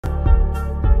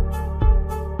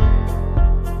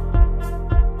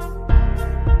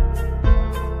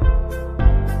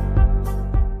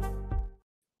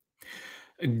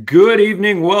Good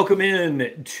evening. Welcome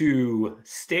in to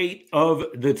State of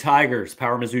the Tigers,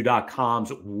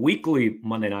 PowerMizzou.com's weekly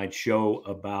Monday night show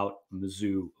about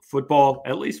Mizzou football,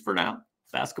 at least for now.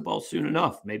 Basketball soon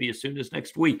enough, maybe as soon as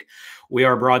next week. We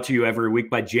are brought to you every week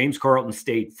by James Carlton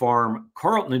State Farm.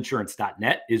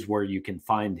 CarltonInsurance.net is where you can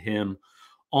find him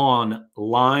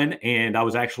online. And I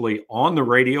was actually on the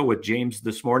radio with James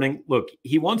this morning. Look,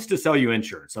 he wants to sell you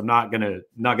insurance. I'm not gonna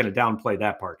downplay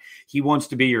that part. He wants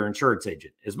to be your insurance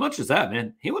agent. As much as that,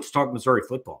 man, he wants to talk Missouri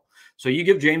football. So you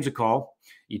give James a call.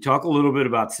 You talk a little bit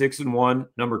about 6-1,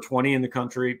 number 20 in the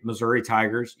country, Missouri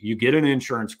Tigers. You get an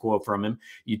insurance quote from him.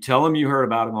 You tell him you heard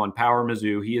about him on Power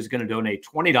Mizzou. He is going to donate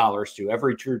 $20 to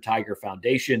Every True Tiger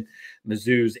Foundation,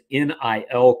 Mizzou's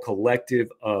NIL collective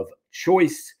of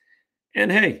choice. And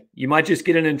hey, you might just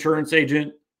get an insurance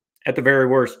agent. At the very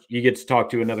worst, you get to talk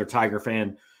to another Tiger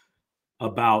fan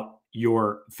about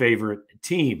your favorite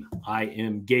team. I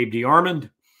am Gabe DeArmond,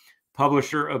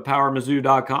 publisher of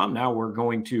PowerMizzou.com. Now we're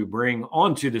going to bring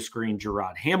onto the screen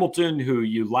Jarod Hamilton, who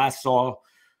you last saw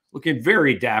looking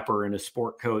very dapper in a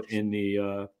sport coat in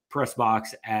the press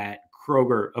box at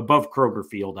Kroger, above Kroger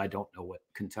Field. I don't know what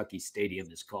Kentucky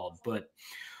Stadium is called, but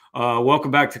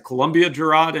welcome back to Columbia,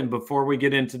 Jarod. And before we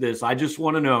get into this, I just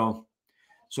want to know,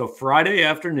 so Friday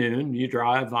afternoon, you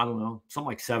drive, I don't know, something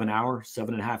like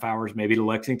 7.5 hours, maybe to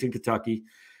Lexington, Kentucky.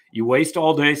 You waste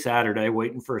all day Saturday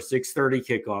waiting for a 6:30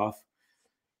 kickoff.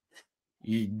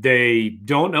 They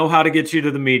don't know how to get you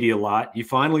to the media lot. You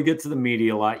finally get to the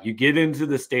media lot. You get into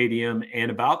the stadium,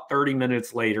 and about 30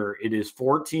 minutes later, it is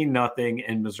 14-0,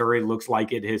 and Missouri looks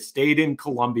like it has stayed in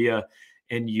Columbia,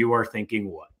 and you are thinking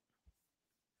what?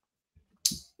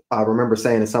 I remember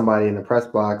saying to somebody in the press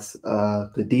box,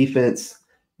 the defense,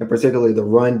 and particularly the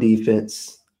run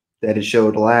defense that it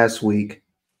showed last week,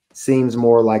 seems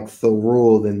more like the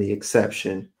rule than the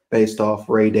exception based off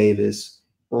Ray Davis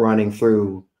running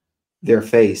through their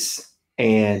face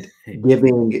and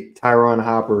giving Tyron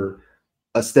Hopper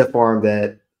a stiff arm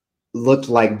that looked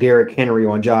like Derrick Henry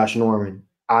on Josh Norman.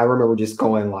 I remember just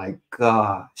going like,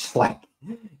 gosh, like,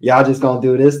 y'all just going to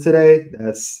do this today?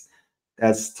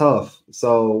 That's tough.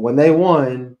 So when they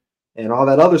won and all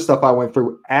that other stuff I went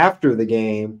through after the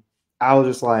game, I was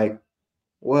just like,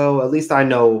 well, at least I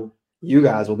know you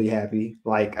guys will be happy.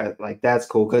 Like that's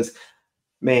cool. Because,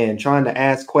 man, trying to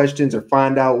ask questions or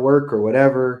find out work or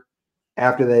whatever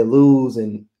after they lose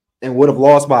and would have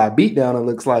lost by a beatdown, it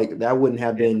looks like that wouldn't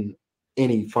have been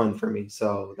any fun for me.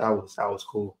 So that was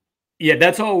cool. Yeah,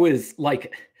 that's always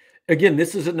like – again,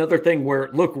 this is another thing where,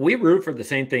 look, we root for the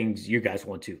same things you guys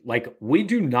want to. Like, we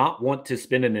do not want to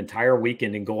spend an entire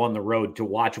weekend and go on the road to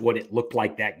watch what it looked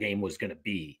like that game was going to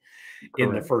be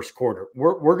in the first quarter.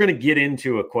 We're going to get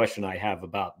into a question I have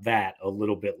about that a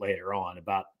little bit later on,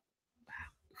 about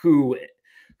who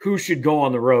should go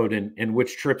on the road and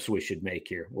which trips we should make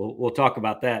here. We'll talk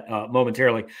about that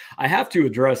momentarily. I have to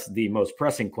address the most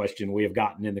pressing question we have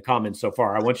gotten in the comments so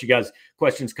far. I want you guys,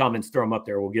 questions, comments, throw them up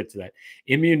there. We'll get to that.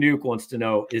 Emu Nuke wants to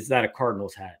know, is that a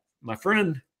Cardinals hat? My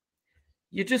friend,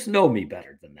 you just know me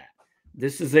better than that.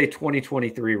 This is a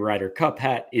 2023 Ryder Cup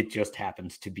hat. It just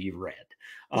happens to be red.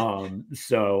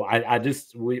 So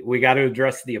we got to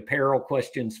address the apparel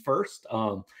questions first.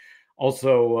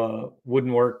 Also,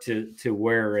 wouldn't work to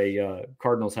wear a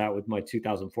Cardinals hat with my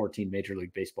 2014 Major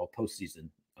League Baseball postseason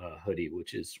hoodie,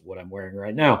 which is what I'm wearing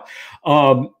right now.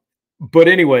 But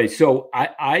anyway, so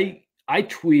I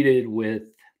tweeted with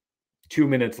 2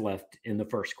 minutes left in the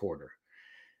first quarter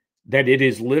that it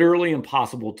is literally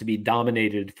impossible to be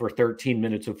dominated for 13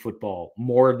 minutes of football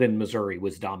more than Missouri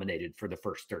was dominated for the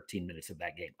first 13 minutes of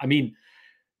that game. I mean,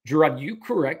 Jarod, you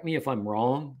correct me if I'm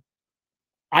wrong.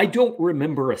 I don't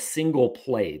remember a single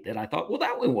play that I thought, well,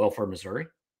 that went well for Missouri.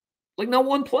 Like, not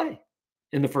one play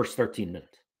in the first 13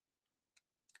 minutes.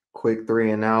 Quick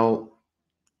 3-and-out,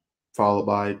 followed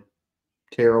by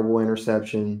terrible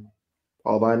interception,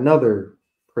 followed by another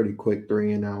pretty quick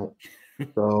 3-and-out.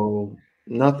 So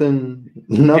nothing.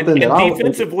 And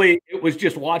defensively, it was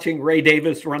just watching Ray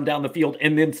Davis run down the field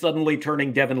and then suddenly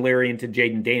turning Devin Leary into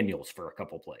Jaden Daniels for a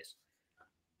couple plays.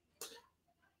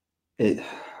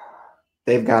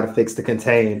 They've got to fix the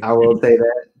contain. I will say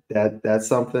that's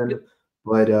something.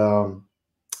 But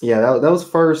yeah, that was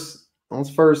first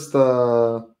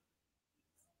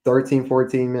 13,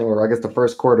 14 minutes, or I guess the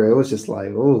first quarter. It was just like,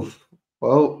 oof.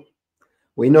 Well,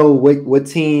 we know what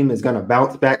team is going to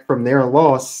bounce back from their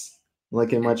loss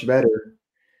looking much better.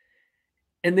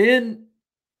 And then,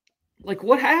 like,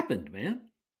 what happened, man?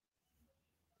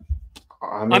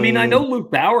 I mean, I know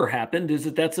Luke Bauer happened. Is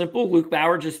it that simple? Luke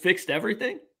Bauer just fixed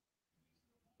everything?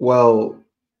 Well,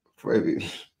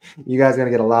 You guys are going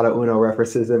to get a lot of Uno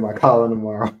references in my column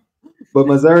tomorrow. But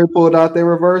Missouri pulled out their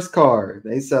reverse card.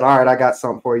 They said, all right, I got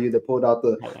something for you. They pulled out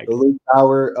the Luke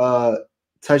Power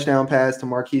touchdown pass to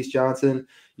Marquise Johnson.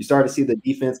 You start to see the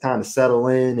defense kind of settle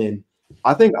in. And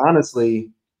I think, honestly,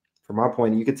 from my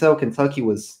point, you could tell Kentucky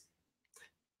was –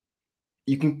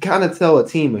 you can kind of tell a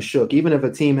team is shook, even if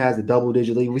a team has a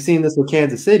double-digit lead. We've seen this with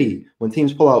Kansas City when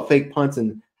teams pull out fake punts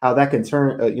and how that can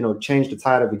turn, change the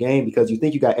tide of a game because you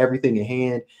think you got everything in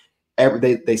hand.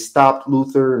 They stopped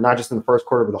Luther, not just in the first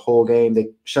quarter, but the whole game. They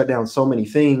shut down so many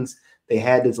things. They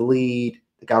had this lead.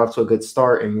 They got off to a good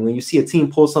start. And when you see a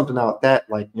team pull something out that,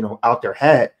 out their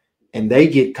hat, and they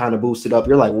get kind of boosted up,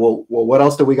 you're like, well, what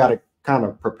else do we got to kind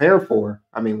of prepare for?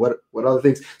 I mean, what other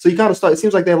things? So you kind of start. It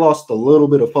seems like they lost a little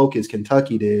bit of focus.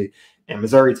 Kentucky did, and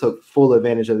Missouri took full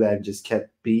advantage of that and just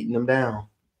kept beating them down.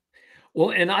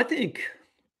 Well, and I think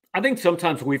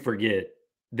sometimes we forget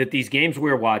that these games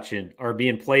we're watching are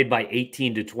being played by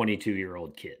 18 to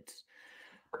 22-year-old kids.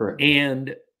 Correct.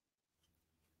 And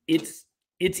it's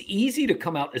easy to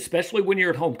come out, especially when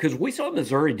you're at home, because we saw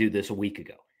Missouri do this a week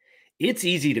ago. It's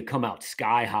easy to come out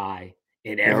sky high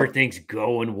and everything's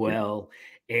going well.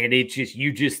 And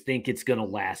you just think it's going to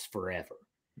last forever.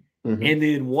 Mm-hmm. And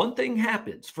then one thing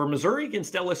happens. For Missouri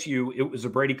against LSU, it was a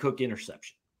Brady Cook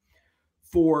interception.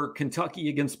 For Kentucky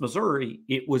against Missouri,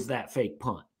 it was that fake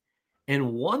punt.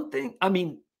 And one thing, I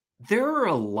mean, there are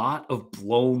a lot of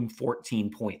blown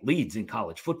 14-point leads in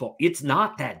college football. It's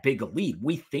not that big a lead.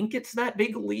 We think it's that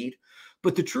big a lead,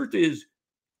 but the truth is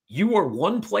you are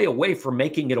one play away from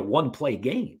making it a one-play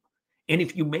game. And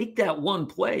if you make that one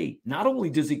play, not only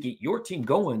does it get your team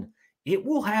going, it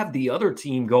will have the other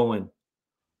team going,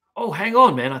 oh, hang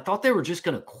on, man. I thought they were just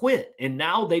going to quit, and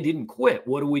now they didn't quit.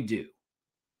 What do we do?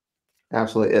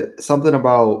 Absolutely. Something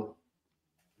about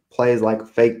plays like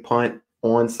fake punt,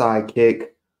 onside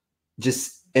kick,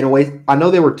 just in a way, I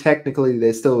know they were technically,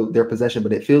 they're still their possession,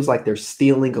 but it feels like they're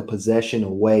stealing a possession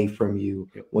away from you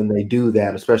when they do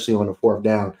that, especially on the fourth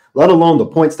down, let alone the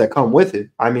points that come with it.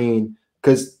 I mean,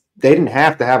 because they didn't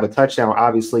have to have a touchdown,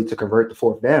 obviously, to convert the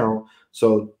fourth down.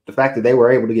 So the fact that they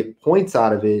were able to get points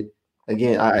out of it,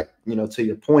 again, to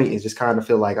your point, is just kind of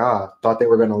feel like, thought they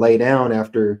were going to lay down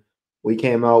after we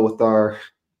came out with our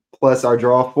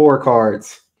draw 4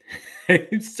 cards.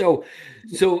 So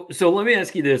let me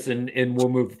ask you this, and we'll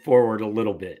move forward a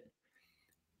little bit.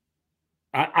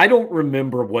 I don't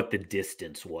remember what the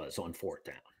distance was on fourth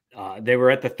down. They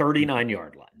were at the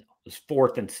 39-yard line, though. It was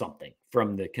 4th and something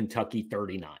from the Kentucky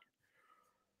 39.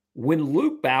 When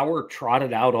Luke Bauer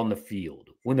trotted out on the field,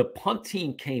 when the punt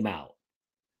team came out,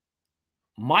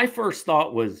 my first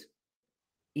thought was,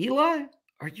 Eli,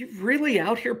 are you really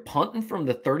out here punting from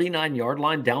the 39-yard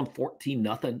line down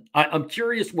 14-0? I'm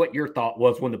curious what your thought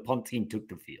was when the punt team took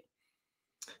the field.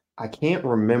 I can't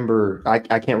remember. I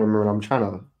can't remember. I'm trying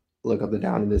to look up the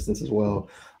down and distance as well.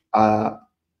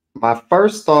 My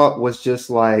first thought was just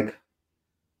like,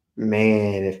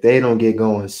 man, if they don't get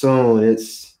going soon,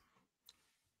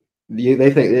 they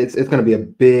think it's going to be a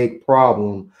big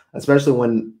problem, especially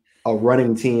when a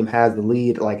running team has the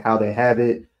lead like how they have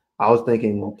it. I was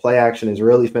thinking, well, play action is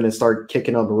really going to start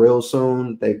kicking up real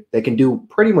soon. They can do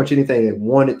pretty much anything they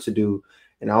want it to do.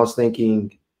 And I was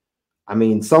thinking, I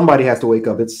mean, somebody has to wake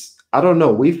up. I don't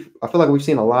know. I feel like we've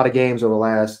seen a lot of games over the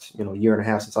last, year and a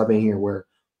half since I've been here where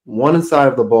one side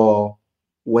of the ball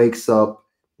wakes up,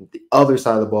 the other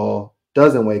side of the ball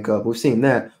doesn't wake up. We've seen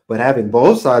that, but having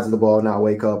both sides of the ball not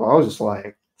wake up, I was just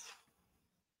like,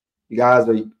 you guys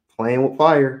are playing with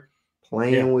fire.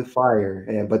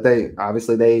 But they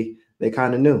obviously they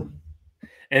kind of knew,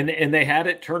 and they had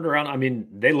it turned around. I mean,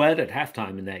 they led at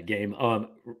halftime in that game.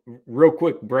 Real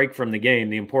quick break from the game.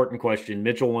 The important question: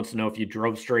 Mitchell wants to know if you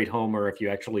drove straight home or if you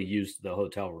actually used the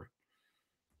hotel room.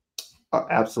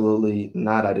 Absolutely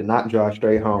not. I did not drive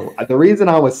straight home. The reason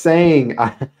I was saying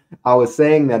I was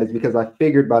saying that is because I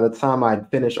figured by the time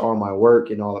I'd finish all my work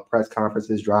and all the press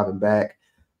conferences driving back,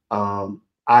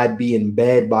 I'd be in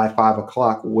bed by 5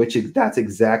 o'clock, that's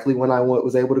exactly when I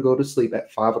was able to go to sleep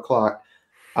at 5 o'clock.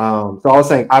 So I was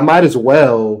saying I might as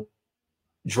well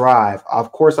drive.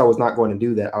 Of course, I was not going to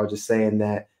do that. I was just saying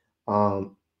that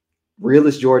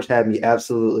Realist George had me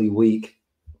absolutely weak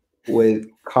with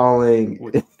calling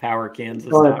Power Kansas.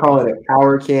 calling it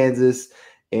Power Kansas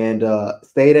and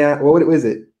stay down. What is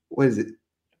it? What is it?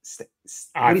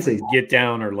 What do you say? Get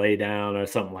down or lay down or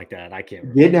something like that. I can't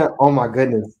remember. Get down. Oh my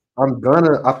goodness.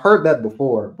 I've heard that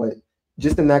before, but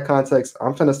just in that context,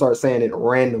 I'm going to start saying it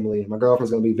randomly. And my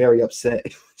girlfriend's going to be very upset.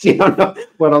 She don't know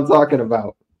what I'm talking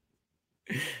about.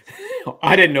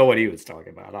 I didn't know what he was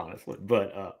talking about, honestly,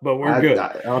 but we're good.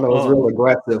 I don't know. It's real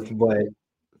aggressive, but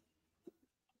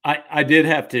I did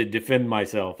have to defend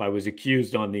myself. I was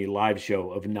accused on the live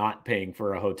show of not paying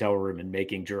for a hotel room and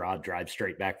making Jarod drive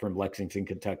straight back from Lexington,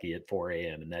 Kentucky at 4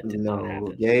 a.m. and that did not No,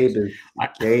 happen.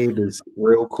 Gabe is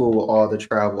real cool with all the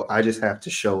travel. I just have to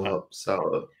show up.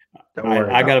 So don't worry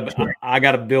about it. I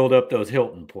gotta build up those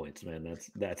Hilton points, man.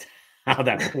 That's how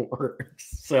that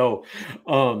works. So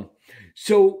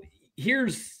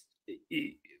here's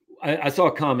I saw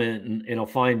a comment and I'll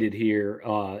find it here.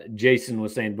 Jason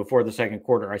was saying before the second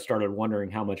quarter, I started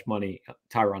wondering how much money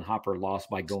Tyron Hopper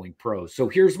lost by going pro. So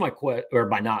here's my or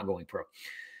by not going pro.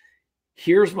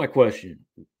 Here's my question.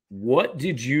 What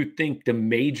did you think the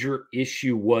major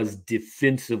issue was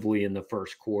defensively in the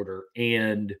first quarter?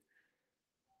 And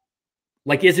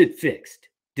like, is it fixed?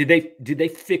 Did they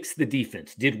fix the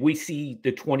defense? Did we see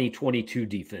the 2022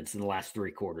 defense in the last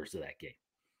three quarters of that game?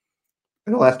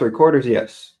 In the last three quarters,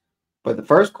 yes. But the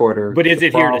first quarter. But is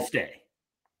it here to stay?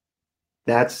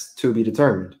 That's to be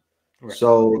determined. Right.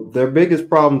 So their biggest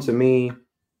problem to me,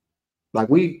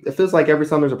 it feels like every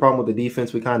time there's a problem with the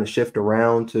defense, we kind of shift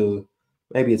around to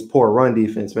maybe it's poor run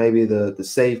defense, maybe the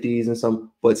safeties and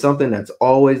but something that's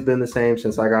always been the same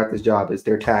since I got this job is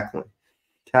their tackling.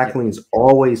 Tackling is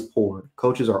always poor.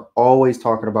 Coaches are always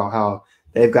talking about how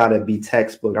they've got to be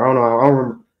textbook. I don't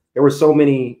remember. There were so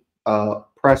many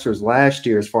pressers last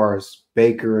year as far as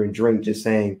Baker and Drink just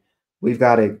saying, we've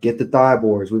got to get the thigh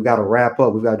boards. We've got to wrap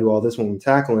up. We've got to do all this when we're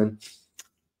tackling.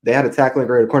 They had a tackling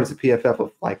grade, according to PFF,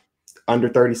 of like under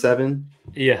 37.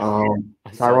 Yeah.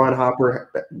 Tyron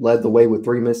Hopper led the way with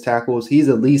 3 missed tackles. He's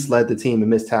at least led the team in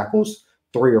missed tackles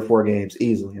 3 or 4 games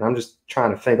easily. And I'm just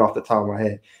trying to think off the top of my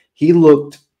head. He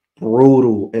looked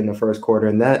brutal in the first quarter.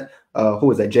 And that, who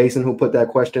was that? Jason who put that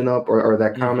question up or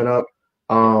that comment up.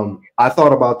 I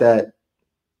thought about that.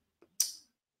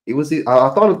 I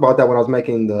thought about that when I was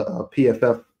making the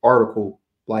PFF article.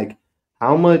 Like,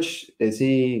 how much is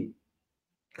he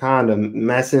kind of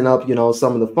messing up,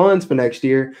 some of the funds for next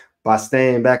year by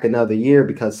staying back another year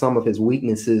because some of his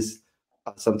weaknesses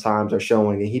sometimes are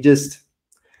showing. And he just,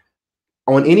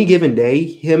 on any given day,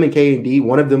 him and K&D,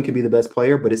 one of them could be the best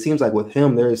player, but it seems like with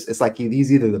him, it's like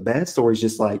he's either the best or he's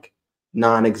just like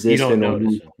non-existent. You don't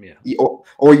notice him, yeah.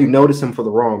 Or you notice him for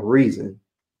the wrong reason.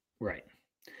 Right.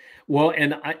 Well,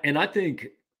 and I think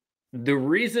the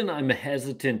reason I'm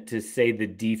hesitant to say the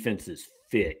defense is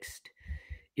fixed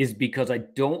is because I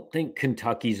don't think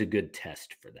Kentucky's a good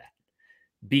test for that.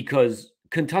 Because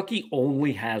Kentucky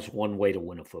only has one way to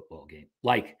win a football game.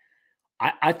 Like,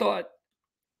 I thought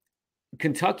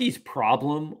Kentucky's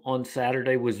problem on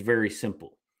Saturday was very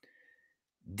simple.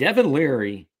 Devin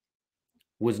Leary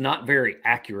was not very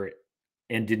accurate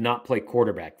and did not play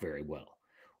quarterback very well.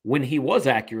 When he was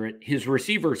accurate, his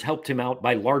receivers helped him out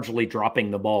by largely dropping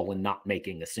the ball and not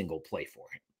making a single play for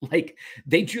him. Like,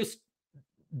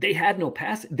 they had no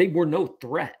pass. They were no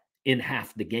threat in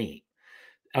half the game.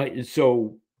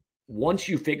 So once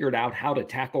you figured out how to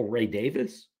tackle Ray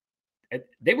Davis,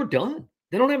 they were done.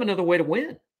 They don't have another way to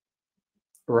win.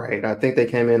 Right. I think they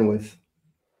came in with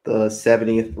the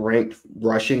 70th ranked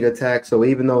rushing attack. So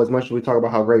even though as much as we talk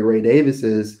about how great Ray Davis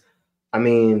is, I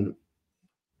mean,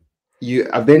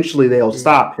 eventually they'll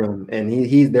stop him, and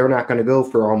they're not going to go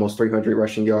for almost 300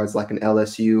 rushing yards like an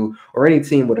LSU or any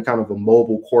team with a kind of a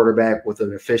mobile quarterback with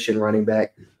an efficient running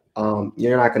back.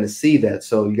 You're not going to see that.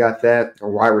 So you got that.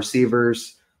 Or wide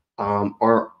receivers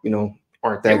aren't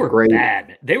that great.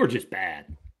 Bad. They were just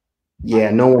bad.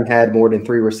 Yeah, no one had more than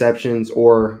 3 receptions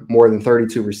or more than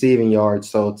 32 receiving yards.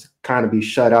 So to kind of be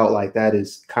shut out like that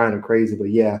is kind of crazy. But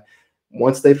yeah,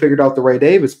 once they figured out the Ray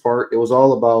Davis part, it was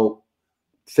all about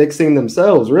fixing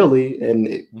themselves, really, and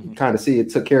it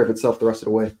took care of itself the rest of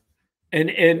the way.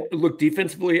 And look,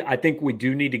 defensively, I think we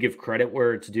do need to give credit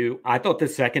where it's due. I thought the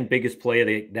second biggest play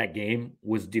of that game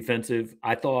was defensive.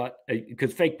 I thought,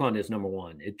 because fake punt is number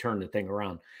one, it turned the thing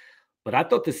around. But I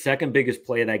thought the second biggest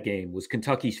play of that game was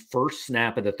Kentucky's first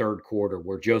snap of the third quarter,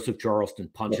 where Joseph Charleston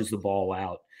punches the ball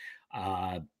out.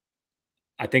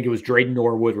 I think it was Drayden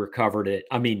Norwood recovered it.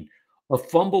 I mean, a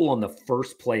fumble on the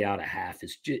first play out of half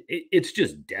is it's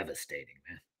just devastating,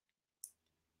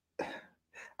 man.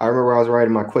 I remember I was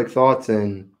writing my quick thoughts,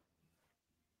 and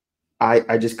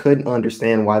I just couldn't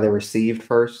understand why they received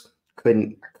first.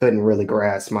 Couldn't really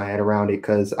grasp my head around it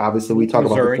because obviously we talk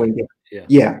about the swing gate.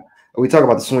 Yeah, we talk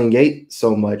about the swing gate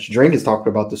so much. Drink is talking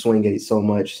about the swing gate so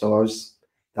much. So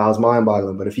that was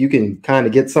mind-boggling. But if you can kind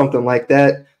of get something like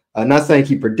that, not saying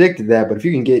he predicted that, but if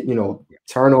you can get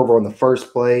turnover on the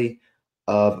first play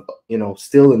of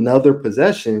still another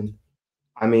possession,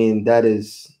 I mean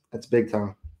that's big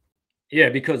time. Yeah,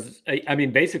 because I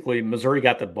mean, basically, Missouri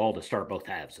got the ball to start both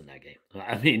halves in that game.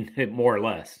 I mean, more or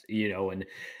less, and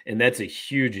that's a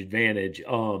huge advantage.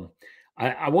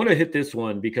 I want to hit this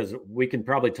one because we can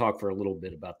probably talk for a little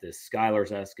bit about this.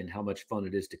 Skylar's asking how much fun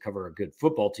it is to cover a good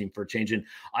football team for a change, and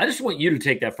I just want you to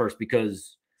take that first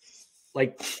because,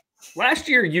 like, last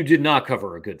year you did not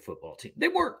cover a good football team. They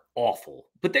weren't awful,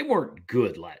 but they weren't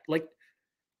good. Like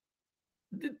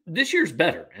this year's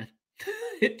better, man.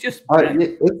 It just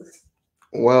better.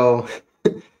 Well,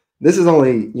 this is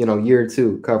only year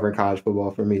two covering college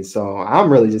football for me, so I'm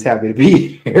really just happy to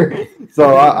be here.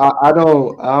 So I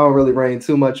don't really rain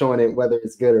too much on it, whether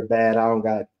it's good or bad. I don't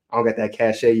got that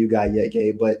cachet you got yet,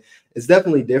 Gabe, but it's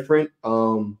definitely different.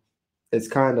 It's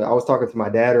kind of, I was talking to my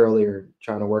dad earlier,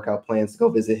 trying to work out plans to go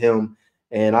visit him.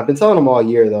 And I've been telling him all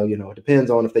year, though, it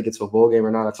depends on if they get to a bowl game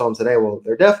or not. I told him today, well,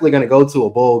 they're definitely going to go to a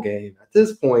bowl game. At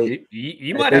this point,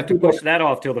 You might have to push that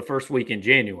off till the first week in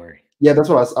January. Yeah, that's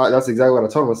exactly what I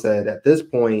told him. I said, at this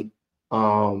point,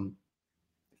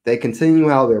 they continue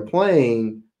how they're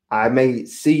playing. I may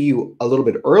see you a little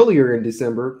bit earlier in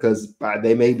December because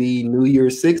they may be New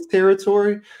Year's Six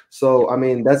territory. So, I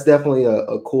mean, that's definitely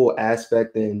a cool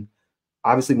aspect. And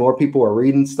obviously more people are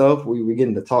reading stuff. We're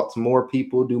getting to talk to more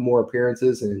people, do more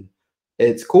appearances, and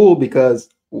it's cool because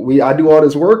I do all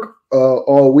this work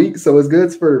all week, so it's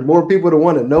good for more people to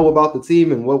want to know about the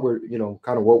team and what we're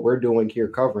kind of what we're doing here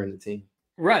covering the team.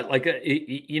 Right. Like,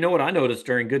 you know what I noticed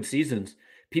during good seasons,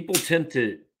 people tend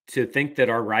to think that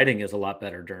our writing is a lot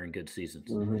better during good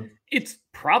seasons. Mm-hmm. It's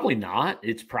probably not.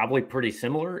 It's probably pretty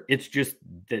similar. It's just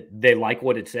that they like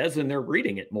what it says and they're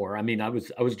reading it more. I mean, I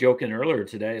was joking earlier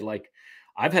today. Like,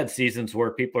 I've had seasons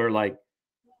where people are like,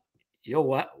 "Yo,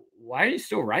 what? Why are you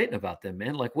still writing about them,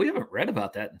 man? Like, we haven't read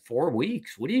about that in 4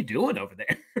 weeks. What are you doing over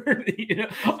there?"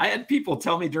 I had people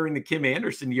tell me during the Kim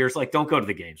Anderson years, like, "Don't go to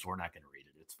the games. We're not going to read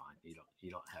it. It's fine.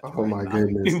 You don't have to Oh write my about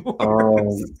it goodness.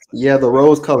 anymore." Yeah, the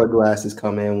rose-colored glasses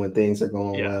come in when things are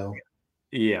going Yeah. well.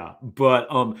 Yeah, but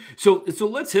so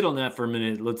let's hit on that for a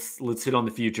minute. Let's hit on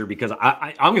the future because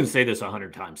I'm going to say this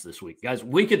 100 times this week, guys.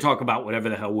 We can talk about whatever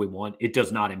the hell we want. It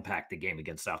does not impact the game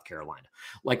against South Carolina.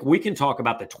 Like, we can talk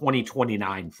about the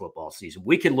 2029 football season.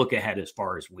 We can look ahead as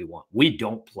far as we want. We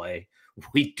don't play.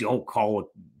 We don't call a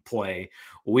play.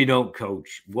 We don't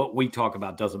coach. What we talk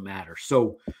about doesn't matter.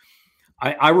 So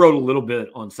I wrote a little bit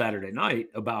on Saturday night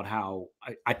about how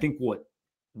I think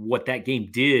what that game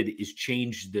did is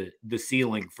change the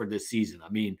ceiling for this season. I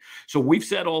mean, so we've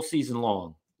said all season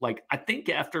long, like, I think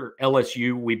after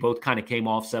LSU, we both kind of came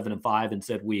off 7-5 and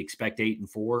said we expect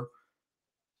 8-4.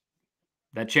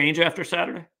 That change after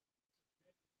Saturday?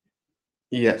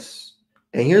 Yes.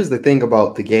 And here's the thing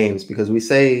about the games, because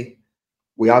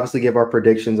we obviously give our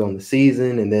predictions on the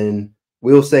season, and then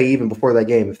we'll say even before that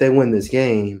game, if they win this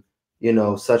game,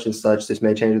 such and such, this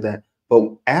may change that.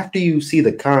 But after you see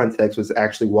the context, was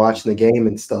actually watching the game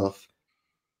and stuff,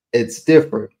 it's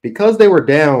different because they were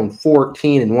down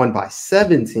 14 and won by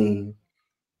 17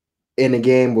 in a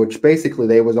game, which basically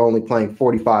they was only playing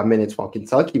 45 minutes while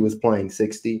Kentucky was playing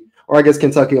 60. Or I guess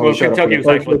Kentucky only showed Kentucky up was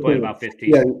actually playing about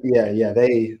 15. Yeah.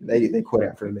 They quit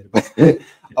after a minute. But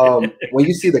when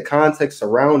you see the context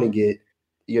surrounding it,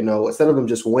 instead of them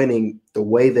just winning the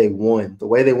way they won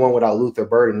without Luther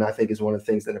Burden, I think is one of the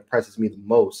things that impresses me the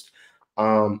most.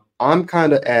 I'm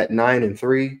kind of at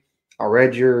 9-3. I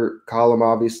read your column,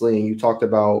 obviously, and you talked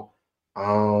about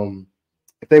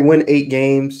if they win 8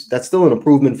 games, that's still an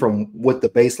improvement from what the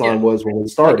baseline was when we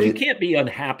started. Like, you can't be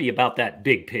unhappy about that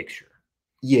big picture.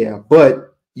 Yeah,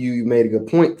 but you made a good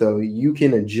point, though. You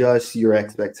can adjust your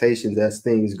expectations as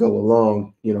things go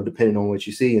along, depending on what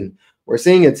you see. And we're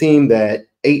seeing a team that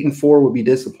 8-4 would be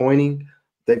disappointing.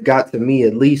 They've got, to me,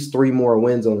 at least 3 more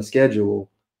wins on the schedule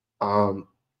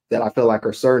that I feel like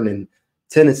are certain. And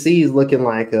Tennessee is looking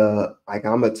like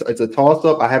it's a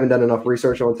toss-up. I haven't done enough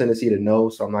research on Tennessee to know,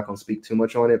 so I'm not going to speak too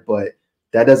much on it. But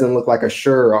that doesn't look like a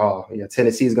sure,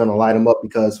 Tennessee is going to light them up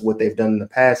because what they've done in the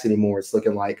past anymore. It's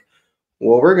looking like,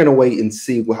 well, we're going to wait and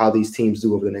see how these teams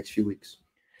do over the next few weeks.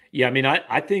 Yeah, I mean,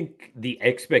 I think the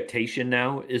expectation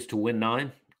now is to win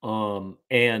 9.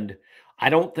 And I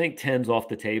don't think 10's off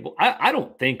the table. I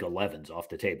don't think 11's off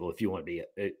the table, if you want to be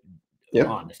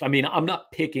honest. I mean, I'm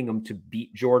not picking them to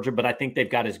beat Georgia, but I think they've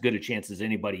got as good a chance as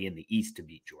anybody in the East to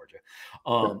beat Georgia.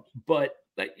 But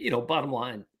bottom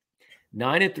line,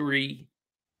 9-3,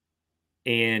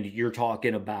 and you're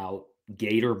talking about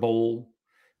Gator Bowl,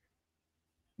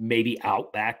 maybe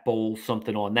Outback Bowl,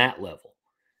 something on that level.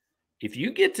 If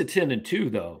you get to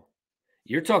 10-2, though,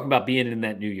 you're talking about being in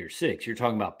that New Year's Six. You're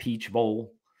talking about Peach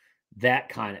Bowl, that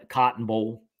kind of Cotton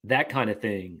Bowl. that kind of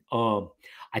thing.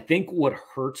 I think what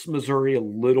hurts Missouri a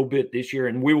little bit this year,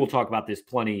 and we will talk about this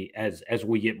plenty as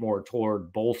we get more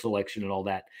toward bowl selection and all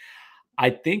that. I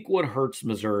think what hurts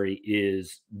Missouri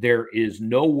is there is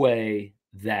no way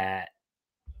that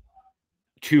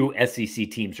two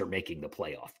SEC teams are making the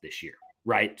playoff this year,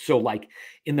 right? So, like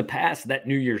in the past, that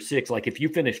New Year's Six, like if you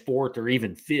finished fourth or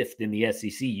even fifth in the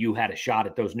SEC, you had a shot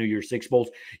at those New Year's Six bowls.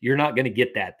 You're not going to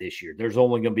get that this year. There's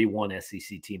only going to be one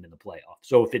SEC team in the playoff.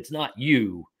 So, if it's not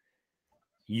you,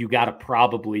 you got to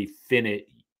probably finish.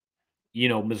 You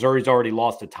know, Missouri's already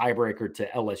lost a tiebreaker to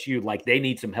LSU. Like they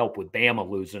need some help with Bama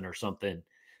losing or something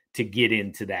to get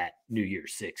into that New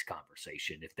Year's Six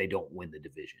conversation if they don't win the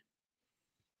division.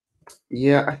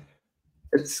 Yeah,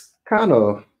 it's kind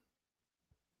of.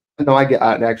 No, I get.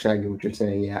 Actually, I get what you're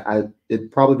saying. Yeah,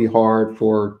 it'd probably be hard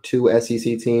for two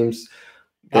SEC teams.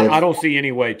 I don't see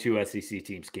any way two SEC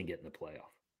teams can get in the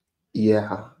playoff.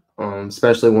 Yeah,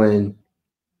 especially when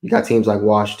you got teams like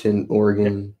Washington,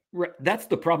 Oregon. That's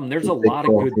the problem. There's a lot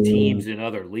of good teams in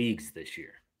other leagues this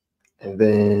year. And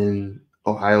then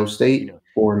Ohio State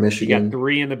or Michigan. You got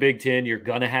 3 in the Big Ten. You're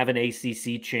going to have an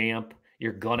ACC champ.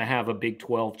 You're going to have a Big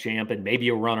 12 champ and maybe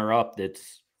a runner-up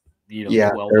that's,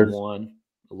 12-1,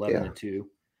 11-2.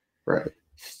 Right.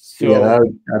 So yeah,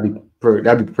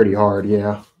 that'd be pretty hard.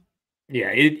 Yeah. Yeah,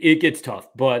 it gets tough.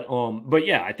 But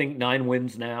yeah, I think 9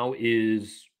 wins now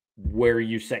is where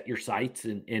you set your sights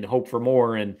and hope for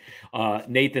more. And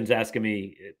Nathan's asking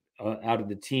me, out of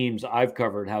the teams I've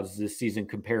covered, how does this season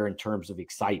compare in terms of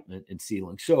excitement and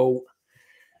ceiling? So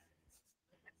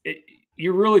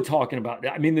you're really talking about,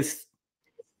 I mean,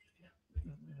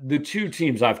 the 2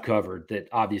 teams I've covered that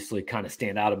obviously kind of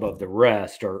stand out above the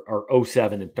rest are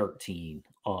 07 and 13.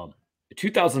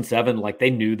 2007, like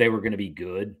they knew they were going to be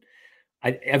good.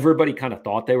 Everybody kind of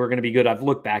thought they were going to be good. I've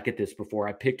looked back at this before.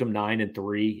 I picked them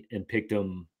 9-3 and picked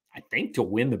them, I think, to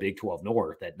win the Big 12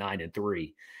 North at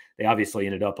 9-3. They obviously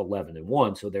ended up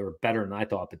 11-1, so they were better than I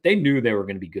thought, but they knew they were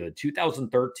going to be good.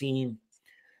 2013,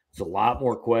 there's a lot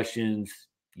more questions.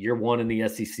 Year 1 in the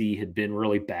SEC had been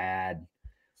really bad.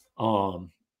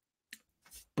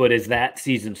 But as that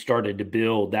season started to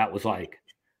build, that was like,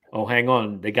 oh, hang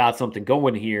on, they got something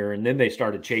going here. And then they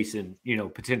started chasing,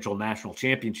 potential national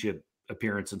championship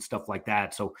appearance and stuff like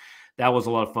that. So that was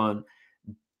a lot of fun.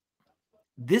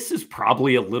 This is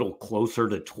probably a little closer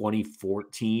to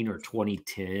 2014 or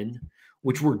 2010,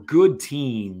 which were good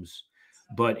teams.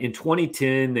 But in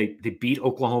 2010, they beat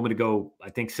Oklahoma to go, I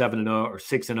think, 7-0 or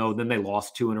 6-0. Then they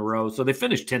lost 2 in a row. So they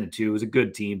finished 10-2. It was a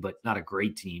good team, but not a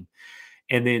great team.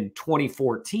 And then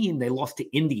 2014, they lost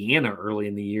to Indiana early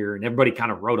in the year, and everybody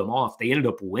kind of wrote them off. They ended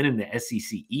up winning the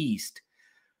SEC East.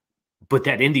 But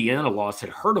that Indiana loss had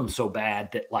hurt them so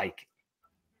bad that, like,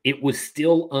 it was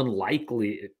still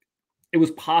unlikely. It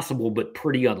was possible, but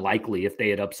pretty unlikely if they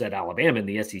had upset Alabama in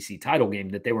the SEC title game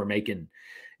that they were making,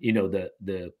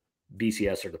 the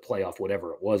BCS or the playoff,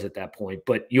 whatever it was at that point.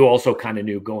 But you also kind of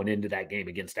knew going into that game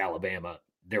against Alabama,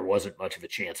 there wasn't much of a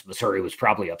chance. Missouri was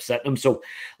probably upsetting them. So,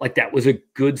 like, that was a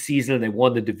good season and they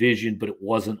won the division, but it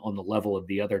wasn't on the level of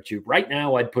the other 2. Right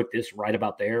now, I'd put this right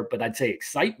about there, but I'd say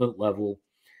excitement level,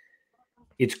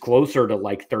 it's closer to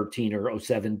like 13 or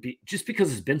 07 just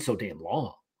because it's been so damn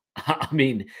long. I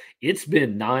mean, it's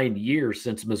been 9 years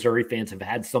since Missouri fans have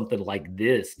had something like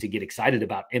this to get excited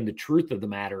about. And the truth of the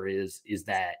matter is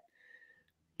that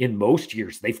in most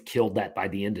years, they've killed that by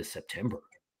the end of September.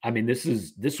 I mean, this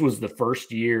was the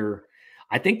first year.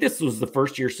 I think this was the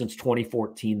first year since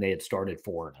 2014 they had started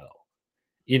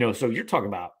 4-0. So you're talking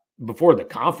about before the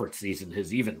conference season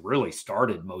has even really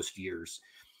started most years.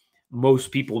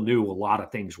 Most people knew a lot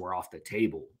of things were off the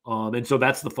table. And so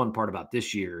that's the fun part about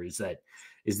this year is that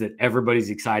everybody's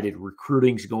excited.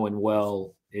 Recruiting's going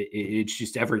well. It's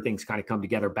just everything's kind of come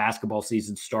together. Basketball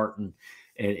season's starting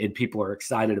and people are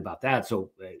excited about that.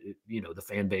 So, the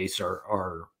fan base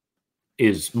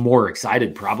is more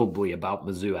excited probably about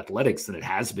Mizzou athletics than it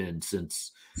has been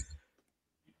since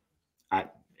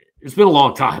it's been a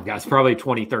long time, guys, probably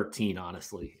 2013,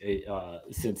 honestly,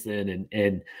 since then.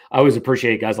 And I always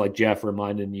appreciate guys like Jeff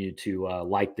reminding you to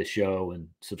like the show and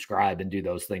subscribe and do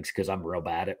those things because I'm real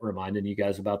bad at reminding you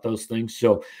guys about those things.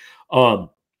 So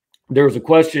there was a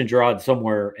question, Jarod,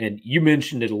 somewhere, and you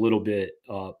mentioned it a little bit,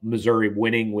 Missouri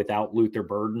winning without Luther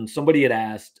Burden. Somebody had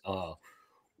asked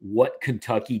what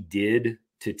Kentucky did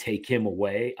to take him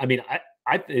away. I mean,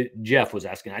 Jeff was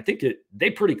asking, I think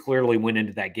they pretty clearly went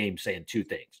into that game saying 2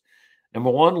 things. Number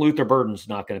 1, Luther Burden's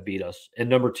not going to beat us. And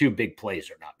number 2, big plays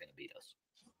are not going to beat us.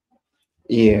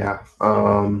 Yeah.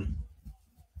 On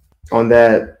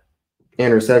that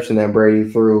interception that Brady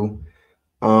threw,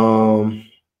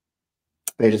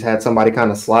 They just had somebody kind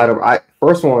of slide over.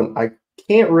 First one, I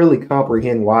can't really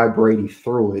comprehend why Brady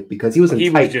threw it because he was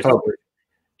in tight coverage.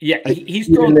 Yeah, he's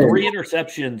thrown 3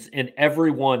 interceptions, and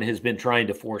everyone has been trying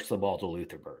to force the ball to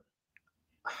Luther Burden.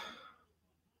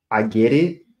 I get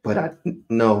it, but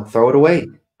no, throw it away.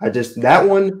 That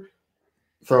one,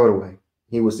 throw it away.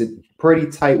 He was in pretty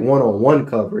tight one-on-one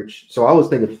coverage, so I was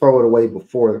thinking throw it away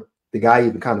before the guy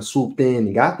even kind of swooped in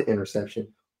and got the interception.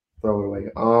 Throw it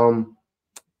away.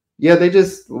 Yeah, they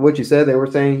just what you said. They were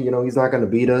saying, he's not going to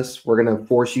beat us. We're going to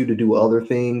force you to do other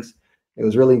things. It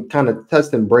was really kind of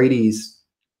testing Brady's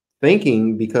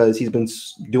thinking because he's been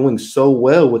doing so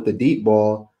well with the deep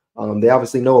ball. They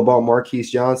obviously know about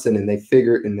Marquise Johnson, and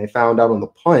they found out on the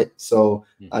punt. So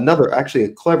actually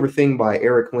a clever thing by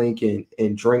Eric Lincoln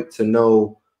and Drink to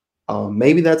know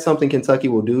maybe that's something Kentucky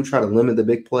will do, try to limit the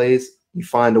big plays. You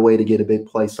find a way to get a big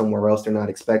play somewhere else they're not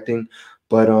expecting.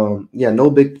 But, no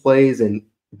big plays. And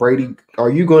Brady, are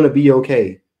you going to be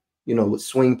okay, with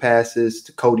swing passes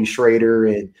to Cody Schrader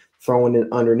and throwing it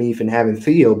underneath and having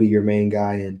Theo be your main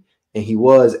guy? And he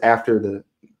was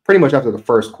pretty much after the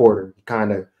first quarter, he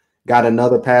kind of got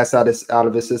another pass out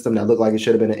of his system that looked like it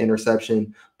should have been an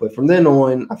interception. But from then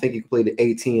on, I think he completed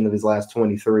 18 of his last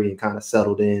 23 and kind of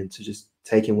settled in to just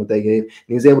taking what they gave. And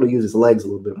he was able to use his legs a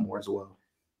little bit more as well.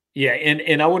 Yeah,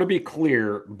 and I want to be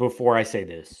clear before I say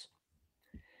this,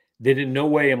 that in no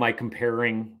way am I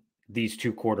comparing these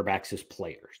two quarterbacks as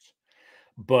players.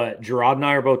 But Jarod and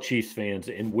I are both Chiefs fans,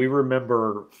 and we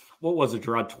remember, what was it,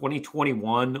 Jarod,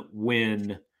 2021,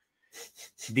 when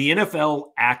the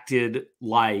NFL acted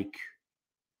like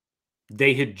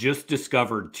they had just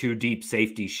discovered 2 deep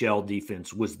safety shell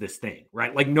defense was this thing,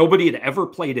 right? Like nobody had ever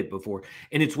played it before.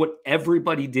 And it's what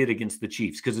everybody did against the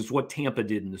Chiefs because it's what Tampa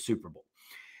did in the Super Bowl.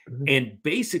 Mm-hmm. And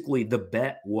basically the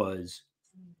bet was,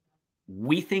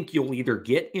 we think you'll either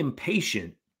get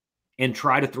impatient and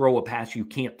try to throw a pass you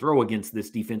can't throw against this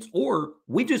defense, or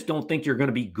we just don't think you're going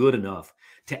to be good enough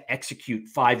to execute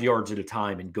 5 yards at a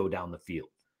time and go down the field.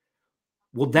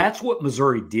 Well, that's what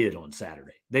Missouri did on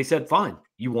Saturday. They said, fine,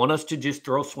 you want us to just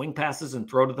throw swing passes and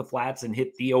throw to the flats and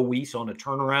hit Theo Weiss on a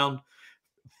turnaround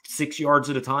 6 yards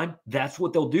at a time? That's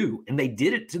what they'll do. And they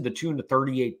did it to the tune of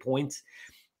 38 points.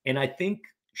 And I think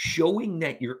showing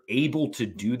that you're able to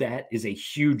do that is a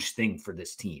huge thing for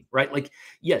this team, right? Like,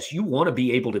 yes, you want to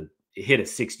be able to hit a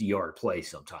 60-yard play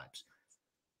sometimes,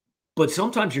 but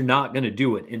sometimes you're not going to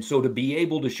do it. And so to be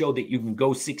able to show that you can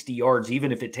go 60 yards, even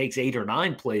if it takes 8 or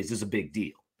 9 plays, is a big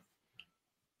deal.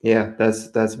 Yeah,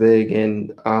 that's big.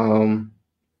 And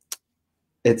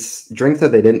it's Drink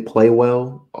said they didn't play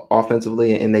well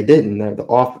offensively, and they didn't.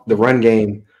 The run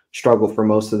game struggled for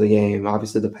most of the game.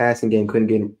 Obviously, the passing game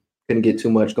couldn't get too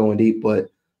much going deep. But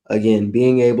again,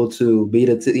 being able to beat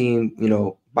a team,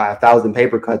 by 1,000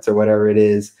 paper cuts or whatever it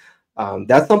is,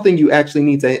 that's something you actually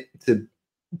need to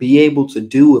be able to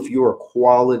do if you're a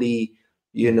quality,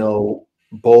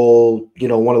 bowl,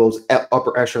 one of those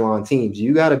upper echelon teams.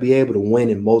 You got to be able to win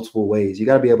in multiple ways. You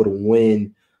got to be able to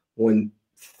win when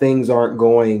things aren't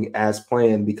going as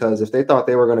planned, because if they thought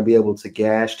they were going to be able to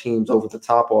gash teams over the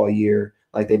top all year,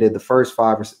 like they did the first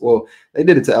 5 they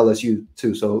did it to LSU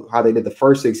too. So how they did the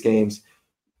first 6 games,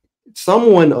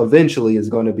 someone eventually is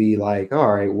going to be like,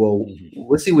 all right, well,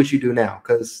 let's see what you do now.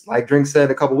 Because like Drink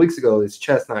said a couple weeks ago, it's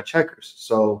chess, not checkers.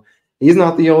 So he's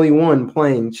not the only one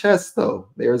playing chess, though.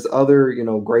 There's other,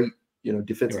 great,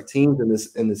 defensive teams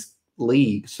in this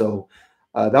league. So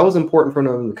that was important for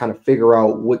them to kind of figure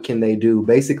out what can they do,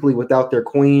 basically without their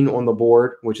queen on the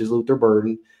board, which is Luther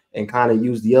Burden, and kind of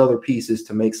use the other pieces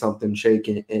to make something shake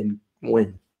and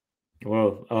win.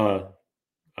 Well,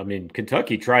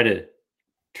 Kentucky tried to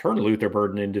turn Luther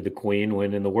Burden into the queen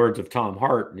when, in the words of Tom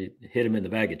Hart, it hit him in the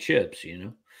bag of chips,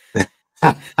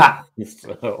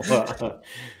 So,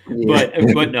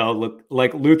 but no, look,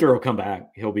 like Luther will come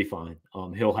back. He'll be fine.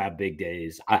 He'll have big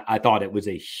days. I thought it was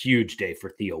a huge day for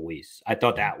Theo Weiss. I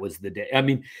thought that was the day.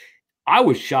 I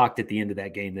was shocked at the end of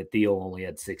that game that Theo only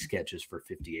had 6 catches for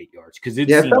 58 yards because it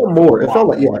felt more. It felt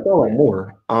like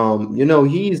more.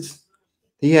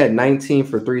 He had 19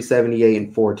 for 378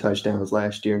 and 4 touchdowns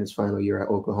last year in his final year at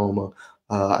Oklahoma.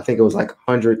 I think it was like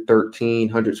 113,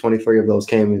 123 of those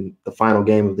came in the final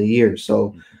game of the year.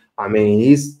 So,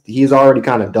 he's already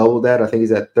kind of doubled that. I think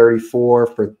he's at 34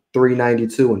 for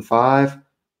 392 and 5.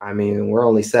 We're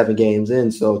only 7 games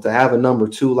in. So to have a number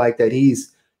 2 like that,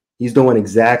 he's doing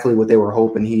exactly what they were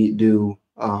hoping he'd do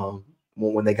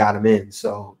when they got him in.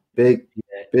 So big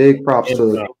props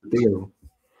to Theo.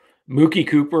 Mookie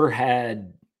Cooper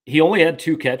only had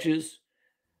 2 catches,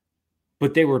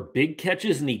 but they were big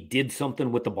catches, and he did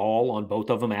something with the ball on both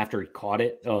of them after he caught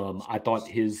it. I thought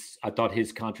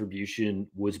his contribution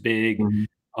was big.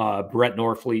 Mhm. Brett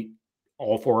Norfleet,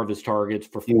 all 4 of his targets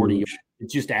for 40 yards. Huge. It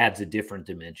just adds a different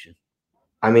dimension.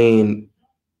 I mean,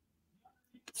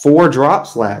 4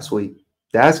 drops last week.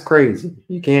 That's crazy.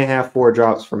 You can't have 4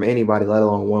 drops from anybody, let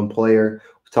alone one player.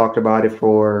 We talked about it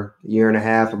for a year and a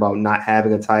half about not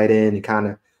having a tight end, and kind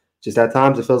of just at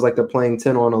times it feels like they're playing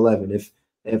 10 on 11.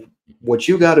 If what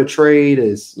you got to trade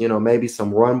is, maybe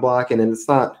some run blocking, and it's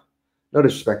not, no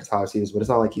disrespect to Tyler Stevens, but it's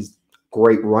not like he's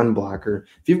great run blocker.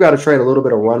 If you've got to trade a little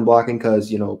bit of run blocking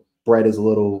because, Brett is a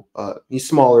little, he's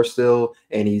smaller still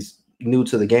and he's new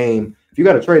to the game. If you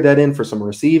got to trade that in for some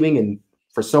receiving and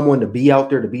for someone to be out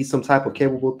there to be some type of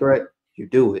capable threat, you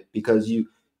do it, because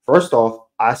first off,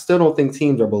 I still don't think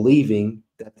teams are believing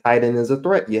that tight end is a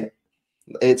threat yet.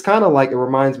 It's kind of like, it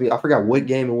reminds me, I forgot what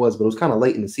game it was, but it was kind of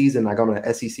late in the season. I got on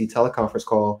an SEC teleconference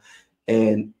call,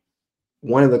 and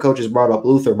one of the coaches brought up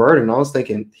Luther Burden. I was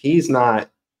thinking, he's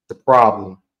not the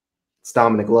problem. It's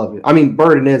Dominic Lovett. I mean,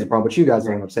 Burden is a problem, but you guys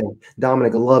know what I'm saying.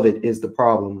 Dominic Lovett is the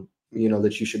problem,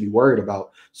 that you should be worried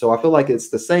about. So I feel like it's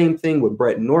the same thing with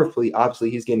Brett Norfleet. Obviously,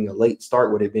 he's getting a late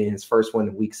start with it being his first one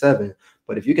in week 7.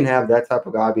 But if you can have that type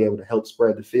of guy be able to help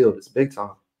spread the field, it's big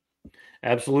time.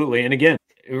 Absolutely. And again,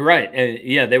 right.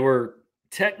 Yeah, they were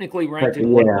technically ranked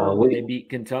in one poll when they beat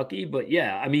Kentucky. But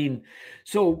yeah, I mean,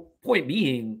 so point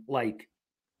being, like,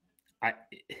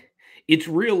 it's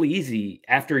real easy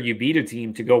after you beat a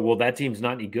team to go, well, that team's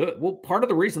not any good. Well, part of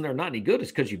the reason they're not any good is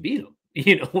because you beat them.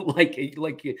 Like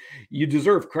you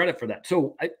deserve credit for that.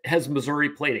 So has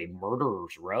Missouri played a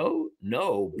murderer's row?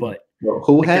 No, but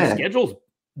who has?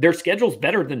 Their schedule's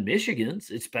better than Michigan's.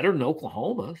 It's better than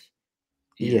Oklahoma's.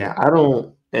 Yeah, I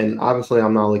don't, and obviously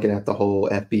I'm not looking at the whole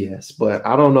FBS, but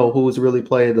I don't know who's really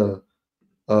played the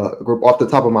group off the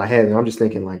top of my head. And I'm just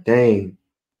thinking, like, dang,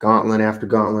 gauntlet after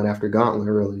gauntlet after gauntlet,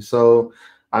 really. So,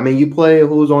 I mean, you play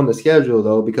who's on the schedule,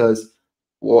 though, because,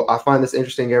 well, I find this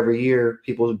interesting every year.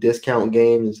 People discount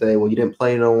games and say, well, you didn't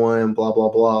play no one, blah, blah,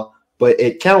 blah. But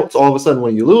it counts all of a sudden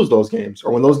when you lose those games,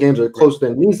 or when those games are closer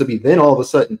than it needs to be. Then all of a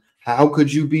sudden, how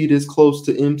could you be this close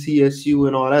to MTSU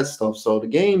and all that stuff? So the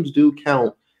games do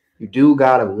count. You do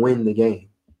got to win the game.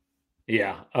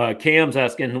 Yeah. Cam's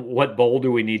asking, what bowl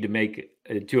do we need to make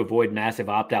to avoid massive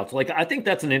opt-outs? Like, I think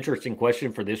that's an interesting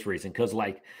question for this reason, because,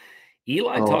 like,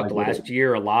 Eli talked last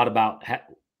year a lot about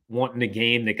wanting a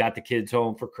game that got the kids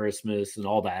home for Christmas and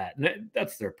all that. And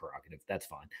that's their prerogative. That's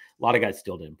fine. A lot of guys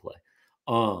still didn't play.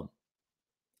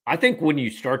 I think when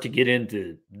you start to get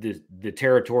into the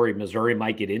territory Missouri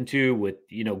might get into with,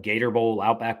 Gator Bowl,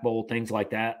 Outback Bowl, things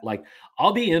like that, like,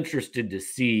 I'll be interested to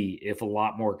see if a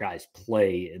lot more guys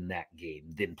play in that game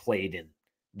than played in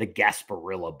the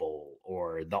Gasparilla Bowl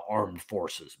or the Armed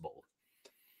Forces Bowl.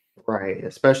 Right,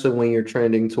 especially when you're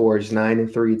trending towards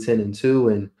 9-3,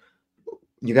 10-2, and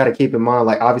you got to keep in mind,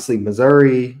 like, obviously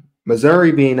Missouri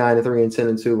being 9-3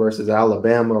 and 10-2 versus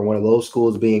Alabama, or one of those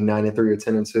schools being 9-3 or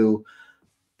 10-2.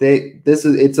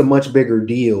 It's a much bigger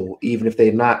deal, even if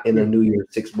they're not in the New Year's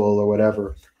Six Bowl or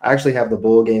whatever. I actually have the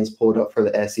bowl games pulled up for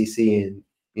the SEC, and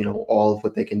all of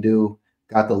what they can do.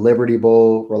 Got the Liberty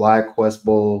Bowl, ReliaQuest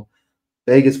Bowl,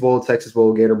 Vegas Bowl, Texas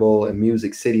Bowl, Gator Bowl, and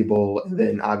Music City Bowl. And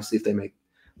then obviously if they make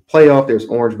playoff, there's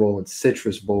Orange Bowl and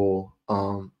Citrus Bowl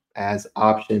as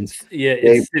options. Yeah,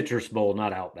 it's Citrus Bowl,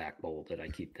 not Outback Bowl, that I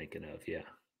keep thinking of. Yeah.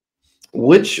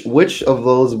 Which of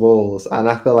those bowls? And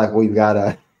I feel like we've got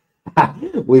a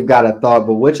thought,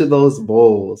 but which of those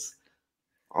bowls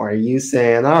are you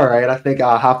saying, all right, I think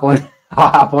I'll hop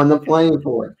on the plane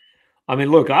for it? I mean,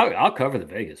 look, I'll cover the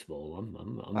Vegas Bowl.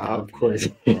 I'm of course.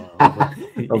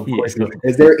 Of course.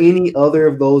 Is there any other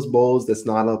of those bowls that's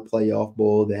not a playoff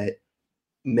bowl that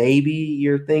maybe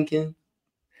you're thinking?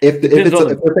 If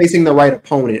they're facing the right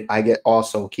opponent, I get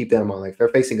also keep that in mind. Like, if they're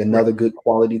facing another good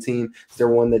quality team, is there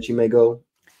one that you may go?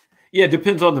 Yeah, it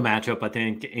depends on the matchup, I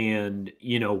think, and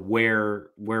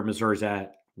where Missouri's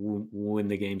at when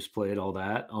the game's played, all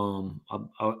that.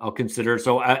 I'll consider.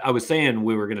 So I was saying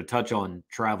we were going to touch on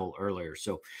travel earlier.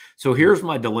 So here's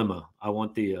my dilemma. I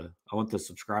want the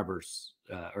subscribers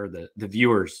or the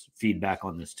viewers' feedback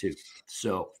on this too.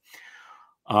 So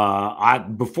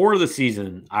before the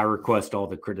season, I request all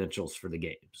the credentials for the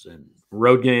games, and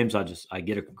road games. I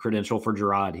get a credential for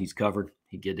Jarod. He's covered.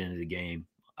 He get into the game.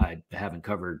 I haven't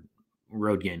covered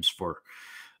road games for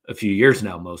a few years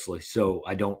now, mostly, so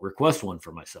I don't request one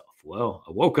for myself. Well,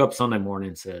 I woke up Sunday morning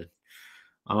and said,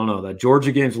 I don't know, that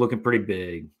Georgia game's looking pretty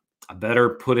big. I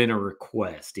better put in a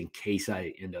request in case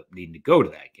I end up needing to go to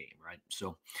that game, right?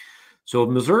 So if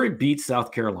Missouri beats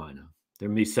South Carolina, they're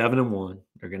going to be 7-1.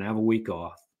 They're going to have a week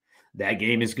off. That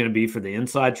game is going to be for the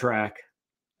inside track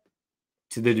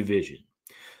to the division.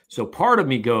 So part of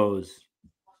me goes,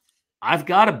 I've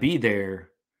got to be there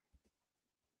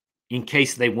in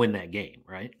case they win that game,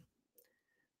 right?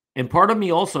 And part of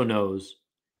me also knows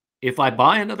if I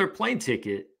buy another plane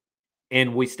ticket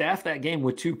and we staff that game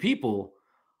with 2 people,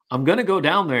 I'm going to go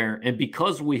down there. And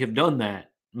because we have done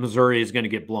that, Missouri is going to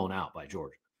get blown out by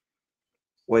Georgia.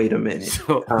 Wait a minute.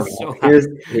 So here's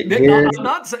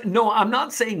I'm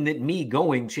not saying that me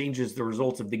going changes the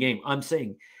results of the game. I'm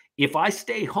saying if I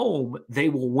stay home, they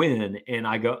will win. And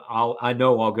I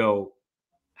know I'll go,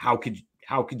 how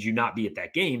could you not be at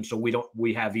that game? So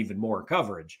we have even more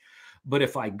coverage. But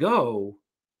if I go,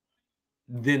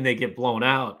 then they get blown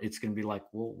out. It's going to be like,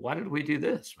 well, why did we do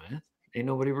this, man? Ain't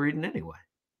nobody reading anyway.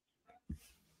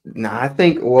 Nah, I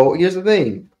think, well, here's the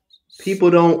thing. People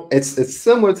don't, it's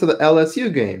similar to the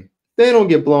LSU game. They don't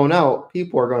get blown out.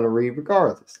 People are going to read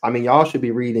regardless. I mean, y'all should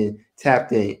be reading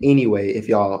tapped in anyway if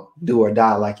y'all do or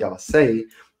die like y'all say.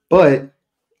 But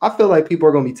I feel like people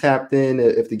are going to be tapped in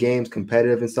if the game's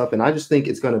competitive and stuff. And I just think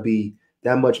it's going to be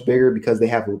that much bigger because they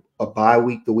have a bye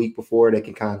week the week before. They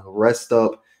can kind of rest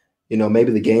up. You know,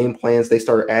 maybe the game plans, they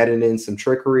start adding in some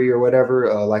trickery or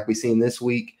whatever, like we seen this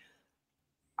week.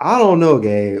 I don't know,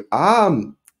 Gabe.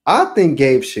 I think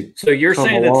Gabe should. So you're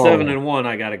saying that 7-1,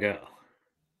 I gotta go.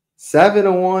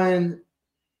 7-1,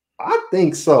 I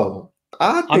think so.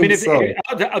 I mean,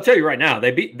 I'll tell you right now,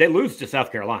 they lose to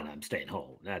South Carolina, I'm staying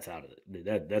home. That's out of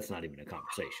it. That's not even a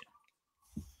conversation.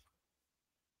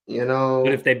 You know,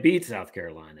 but if they beat South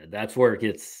Carolina, that's where it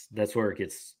gets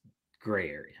gray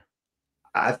area.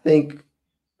 I think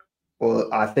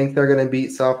they're going to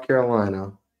beat South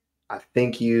Carolina. I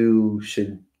think you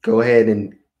should go ahead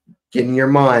and get in your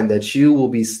mind that you will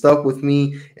be stuck with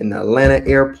me in the Atlanta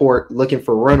airport looking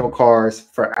for rental cars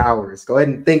for hours. Go ahead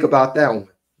and think about that one.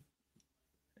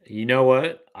 You know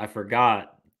what? I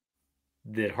forgot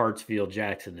that Hartsfield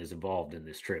Jackson is involved in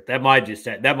this trip. That might just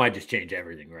change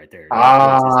everything right there.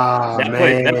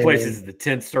 That place is the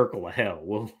 10th circle of hell.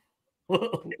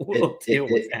 We'll deal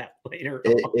with that later.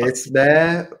 It's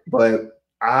bad, but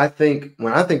when I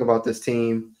think about this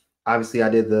team, obviously I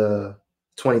did the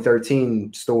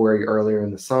 2013 story earlier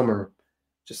in the summer.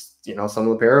 Just, you know, some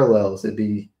of the parallels. It'd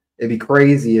be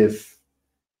crazy if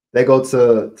they go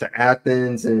to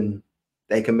Athens and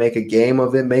they can make a game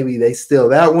of it. Maybe they steal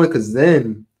that one, because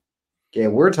then, yeah,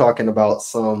 we're talking about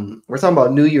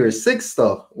New Year's 6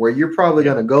 stuff where you're probably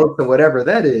going to go to whatever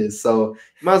that is. So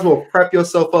you might as well prep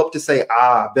yourself up to say,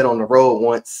 I've been on the road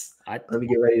once. Let me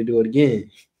get ready to do it again.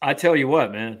 I tell you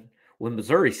what, man, when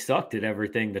Missouri sucked at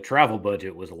everything, the travel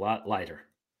budget was a lot lighter.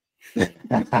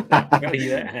 I'll tell you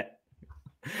that.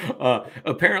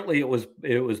 Apparently it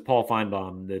was Paul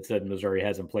Feinbaum that said Missouri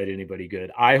hasn't played anybody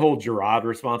good. I hold Jarod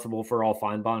responsible for all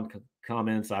Feinbaum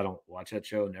comments. I don't watch that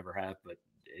show, never have, but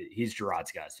he's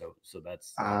Jarod's guy. So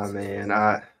that's man,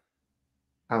 I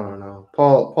don't know.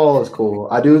 Paul is cool.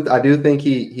 I do think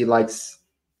he likes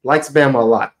Bama a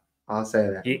lot. I'll say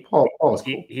that. Paul is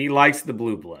cool. He likes the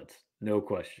blue bloods. No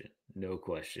question.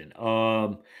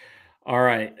 All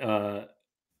right.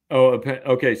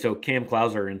 Okay. So Cam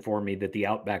Klauser informed me that the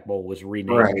Outback Bowl was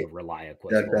renamed the Relia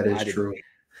Quest Bowl. That is true.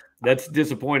 That's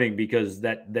disappointing because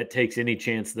that takes any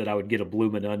chance that I would get a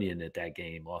bloomin' onion at that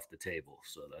game off the table.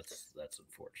 So that's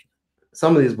unfortunate.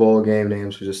 Some of these bowl game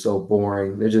names are just so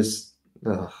boring. They're just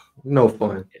no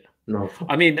fun. Yeah. No fun.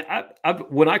 I mean,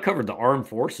 when I covered the Armed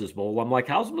Forces Bowl, I'm like,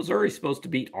 how's Missouri supposed to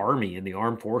beat Army in the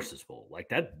Armed Forces Bowl? Like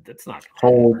that's not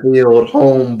home field,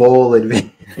 home bowl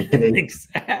advantage.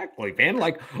 Exactly, man.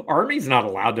 Like Army's not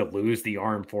allowed to lose the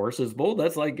Armed Forces Bowl.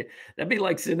 That'd be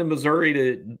like sending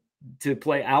Missouri to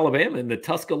play Alabama in the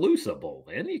Tuscaloosa Bowl,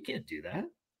 man. You can't do that.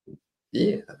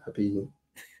 Yeah, that'd be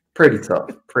pretty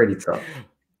tough.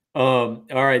 All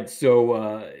right,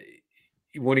 so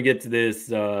you want to get to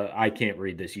this? I can't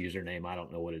read this username. I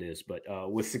don't know what it is, but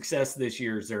with success this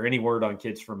year, is there any word on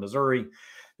kids from Missouri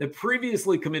that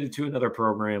previously committed to another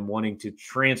program wanting to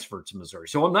transfer to Missouri?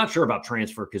 So I'm not sure about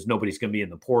transfer because nobody's going to be in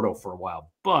the portal for a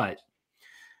while, but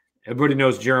everybody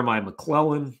knows Jeremiah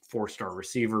McClellan, 4-star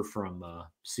receiver from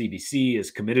CBC,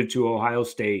 is committed to Ohio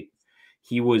State.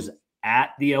 He was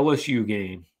at the LSU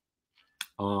game.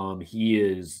 He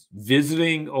is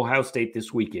visiting Ohio State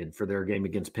this weekend for their game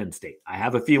against Penn State. I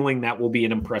have a feeling that will be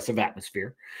an impressive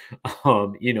atmosphere.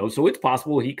 So it's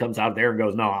possible he comes out there and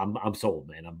goes, no, I'm sold,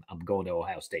 man. I'm going to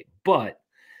Ohio State. But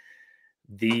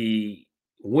the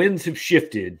winds have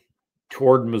shifted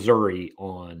toward Missouri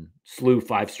on SLU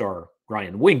 5-star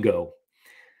Ryan Wingo.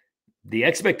 The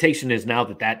expectation is now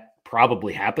that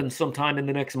probably happens sometime in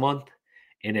the next month.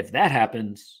 And if that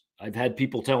happens, I've had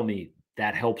people tell me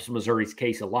that helps Missouri's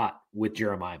case a lot with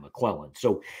Jeremiah McClellan.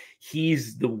 So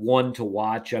he's the one to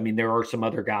watch. I mean, there are some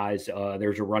other guys.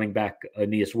 There's a running back,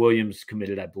 Aeneas Williams,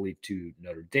 committed, I believe, to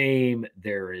Notre Dame.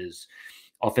 There is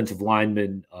offensive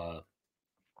lineman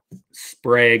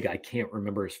Sprague. I can't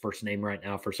remember his first name right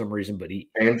now for some reason, but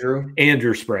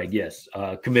Andrew Sprague, yes,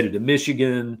 committed to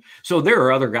Michigan. So there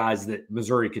are other guys that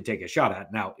Missouri could take a shot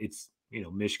at. Now it's,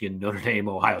 Michigan, Notre Dame,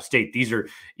 Ohio State.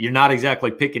 You're not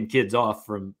exactly picking kids off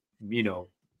from,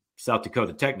 South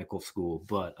Dakota Technical School,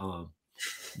 but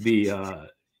the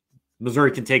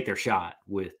Missouri can take their shot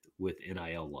with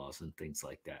NIL laws and things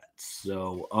like that.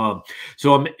 So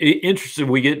I'm interested.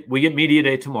 We get media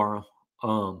day tomorrow.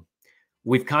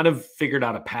 We've kind of figured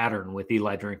out a pattern with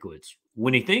Eli Drinkwitz.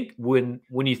 When you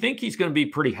think he's going to be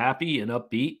pretty happy and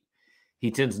upbeat,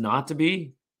 he tends not to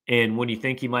be. And when you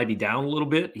think he might be down a little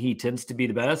bit, he tends to be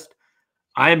the best.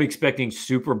 I am expecting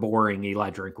super boring Eli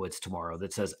Drinkwitz tomorrow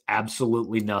that says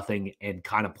absolutely nothing and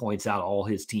kind of points out all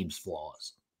his team's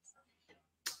flaws.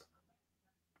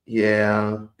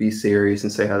 Yeah, be serious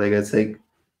and say how they got to take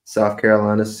South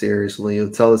Carolina seriously.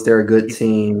 He'll tell us they're a good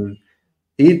team.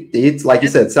 He's like you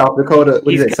said, South Dakota.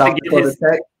 What is it? South Dakota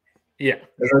Tech. Yeah,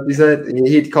 that's what you said.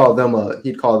 He'd call them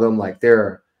like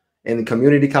they're in the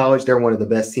community college. They're one of the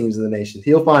best teams in the nation.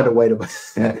 He'll find a way to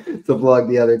to plug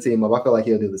the other team up. I feel like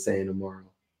he'll do the same tomorrow.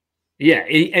 Yeah,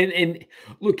 and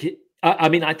look, I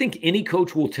mean, I think any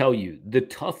coach will tell you the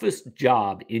toughest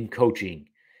job in coaching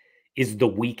is the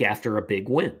week after a big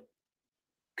win,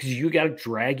 because you got to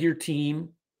drag your team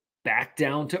back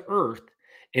down to earth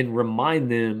and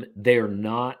remind them they're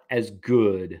not as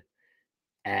good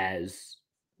as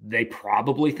they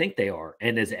probably think they are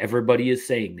and as everybody is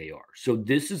saying they are. So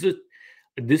this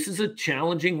is a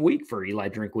challenging week for Eli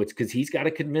Drinkwitz, because he's got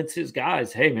to convince his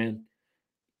guys, hey, man,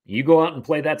 you go out and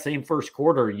play that same first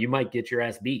quarter, you might get your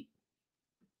ass beat.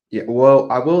 Yeah, well,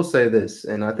 I will say this,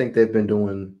 and I think they've been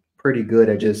doing pretty good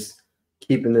at just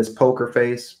keeping this poker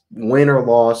face, win or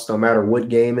loss, no matter what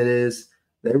game it is.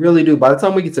 They really do. By the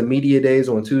time we get to media days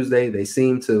on Tuesday, they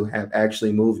seem to have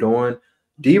actually moved on.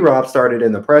 D-Rob started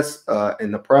in the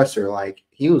presser, like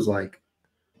he was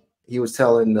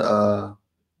telling the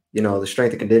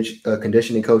strength and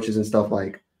conditioning coaches and stuff,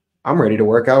 like, I'm ready to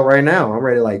work out right now. I'm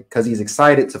ready, because he's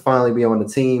excited to finally be on the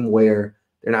team where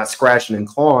they're not scratching and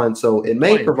clawing. So it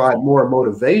may provide more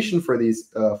motivation for these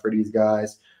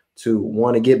guys to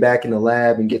want to get back in the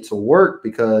lab and get to work,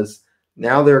 because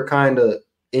now they're kind of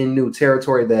in new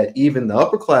territory that even the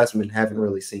upperclassmen haven't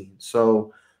really seen.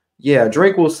 So, yeah,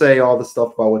 Drink will say all the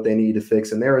stuff about what they need to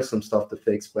fix, and there is some stuff to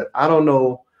fix, but I don't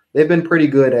know. They've been pretty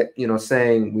good at,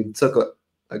 saying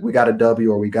we got a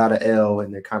W or we got a L,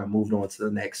 and they're kind of moved on to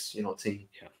the next, team.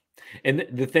 Yeah. And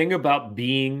the thing about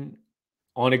being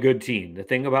on a good team, the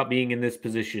thing about being in this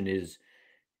position is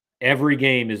every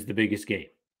game is the biggest game.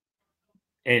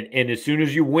 And as soon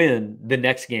as you win, the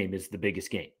next game is the biggest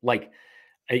game. Like,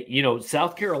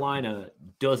 South Carolina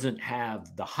doesn't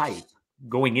have the hype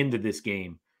going into this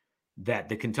game that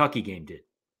the Kentucky game did.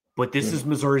 But this is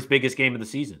Missouri's biggest game of the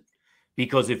season,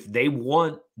 because if they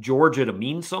want Georgia to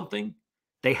mean something,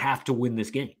 they have to win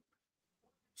this game.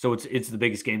 So it's the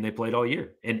biggest game they played all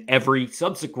year, and every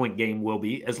subsequent game will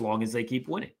be, as long as they keep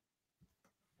winning.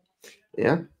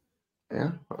 Yeah.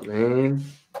 I mean,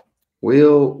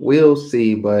 we'll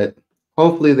see, but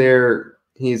hopefully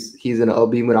he's in an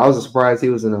upbeat mood. I was surprised he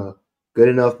was in a good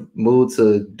enough mood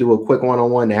to do a quick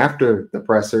one-on-one after the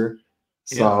presser.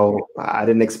 So I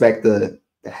didn't expect the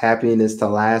happiness to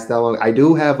last that long. I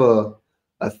do have a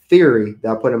theory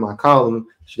that I put in my column,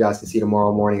 which you guys can see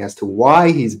tomorrow morning, as to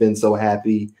why he's been so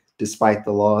happy despite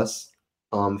the loss.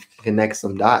 Connect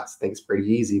some dots. I think it's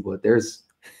pretty easy, but there's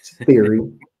a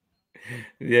theory.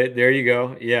 Yeah, there you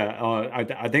go. Yeah,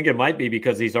 I think it might be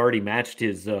because he's already matched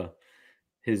his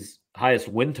highest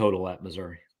win total at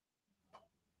Missouri.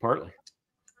 Partly.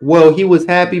 Well, he was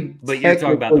happy, but you're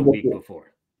talking about the week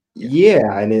before.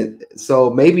 Yeah, and so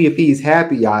maybe if he's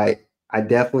happy, I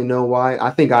definitely know why.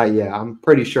 I'm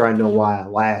pretty sure I know why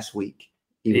last week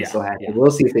he was so happy. Yeah.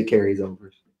 We'll see if it carries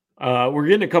over. We're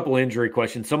getting a couple injury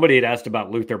questions. Somebody had asked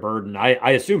about Luther Burden.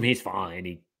 I assume he's fine.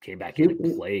 He came back in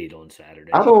and played on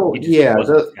Saturday.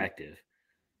 Wasn't effective.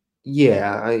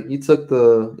 Yeah, he took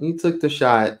the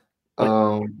shot,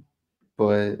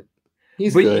 but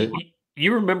he's good.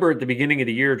 You remember at the beginning of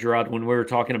the year, Jarod, when we were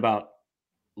talking about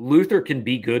Luther can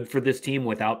be good for this team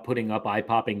without putting up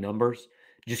eye-popping numbers,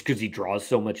 just because he draws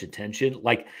so much attention.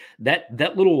 Like that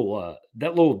little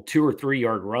 2 or 3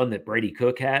 yard run that Brady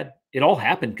Cook had, it all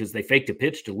happened because they faked a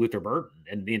pitch to Luther Burden,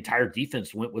 and the entire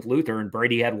defense went with Luther, and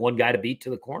Brady had one guy to beat to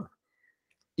the corner.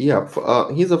 Yeah,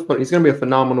 he's going to be a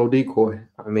phenomenal decoy.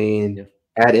 I mean,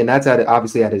 Yeah. and that's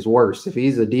obviously at his worst. If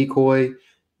he's a decoy,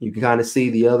 you can kind of see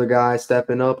the other guy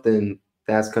stepping up, then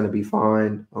that's going to be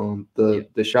fine.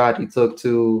 The shot he took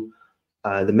to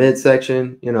the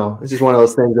midsection, it's just one of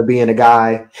those things of being a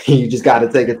guy. You just got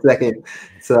to take a second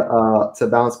to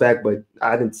bounce back. But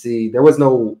I didn't see there was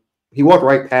no. He walked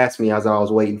right past me as I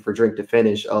was waiting for Drink to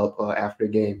finish up after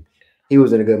the game. He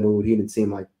was in a good mood. He didn't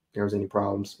seem like there was any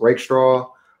problems. Rakestraw.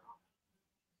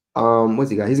 What's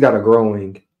he got? He's got a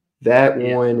growing. That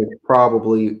one is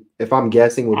probably, if I'm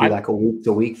guessing, would be like a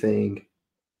week-to-week thing.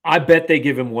 I bet they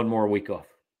give him one more week off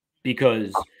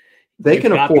because they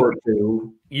can afford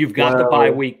to. You've got the bye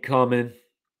week coming.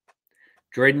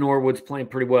 Drayden Norwood's playing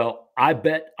pretty well. I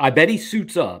bet he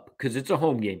suits up because it's a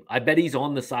home game. I bet he's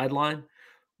on the sideline,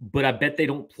 but I bet they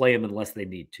don't play him unless they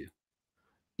need to.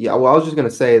 Yeah, well, I was just going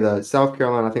to say the South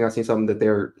Carolina, I think I've seen something that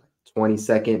they're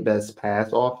 22nd best pass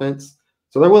offense.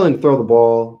 So they're willing to throw the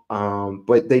ball,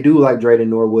 but they do like Drayden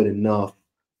Norwood enough.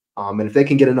 And if they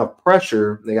can get enough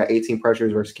pressure, they got 18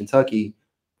 pressures versus Kentucky,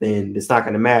 then it's not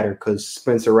going to matter because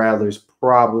Spencer Rattler's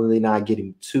probably not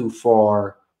getting too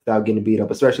far without getting beat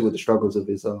up, especially with the struggles of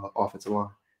his offensive line.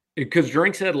 Because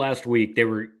Drink said last week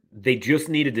they just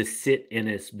needed to sit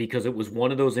Ennis because it was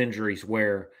one of those injuries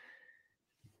where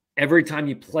every time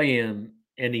you play him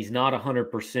and he's not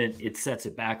 100%, it sets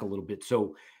it back a little bit.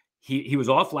 So he was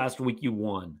off last week. You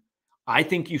won. I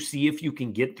think you see if you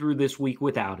can get through this week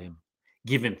without him,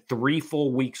 give him 3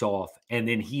 full weeks off, and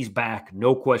then he's back,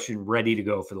 no question, ready to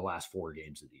go for the last 4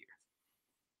 games of the year.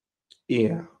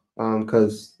 Yeah,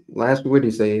 because last week, what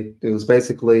did he say? It was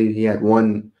basically he had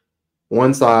one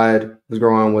side his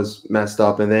groin was messed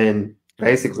up, and then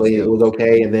basically it was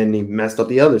okay, and then he messed up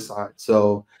the other side.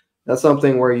 So that's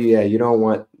something where you don't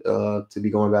want to be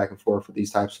going back and forth with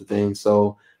these types of things.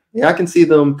 So yeah, I can see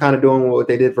them kind of doing what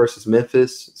they did versus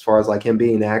Memphis as far as like him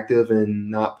being active and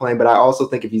not playing. But I also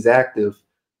think if he's active,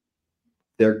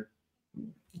 they're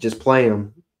just playing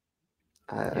him.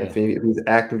 If he's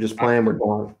active, just play him or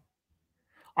don't.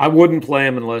 I wouldn't play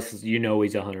him unless he's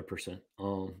 100%.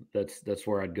 That's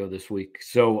where I'd go this week.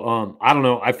 So I don't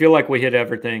know. I feel like we hit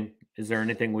everything. Is there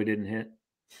anything we didn't hit?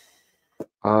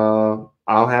 I'll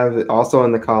have it also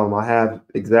in the column. I have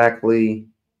exactly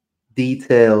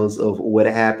details of what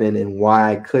happened and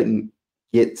why I couldn't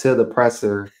get to the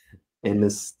presser and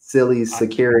this silly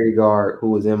security guard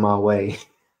who was in my way.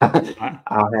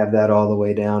 I'll have that all the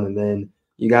way down, and then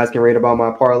you guys can read about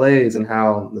my parlays and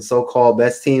how the so-called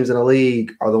best teams in the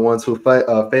league are the ones who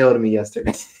failed me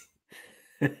yesterday.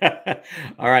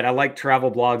 All right. I like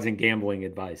travel blogs and gambling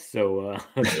advice. So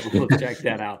we'll check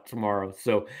that out tomorrow.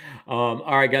 So, all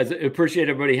right, guys, appreciate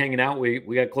everybody hanging out. We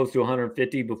got close to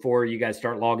 150 before you guys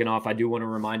start logging off. I do want to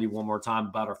remind you one more time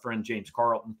about our friend, James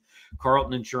Carlton,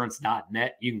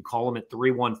 carltoninsurance.net. You can call him at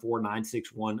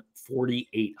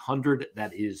 314-961-4800.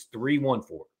 That is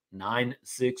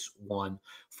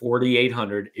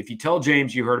 314-961-4800. If you tell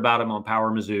James you heard about him on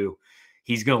Power Mizzou,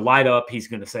 he's going to light up. He's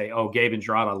going to say, "Oh, Gabe and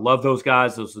Jarod, I love those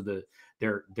guys. Those are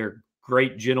they're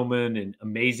great gentlemen and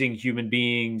amazing human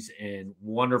beings and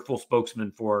wonderful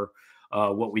spokesmen for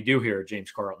what we do here at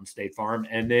James Carlton State Farm."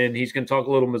 And then he's going to talk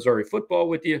a little Missouri football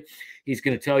with you. He's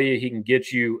going to tell you he can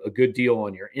get you a good deal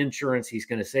on your insurance. He's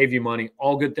going to save you money,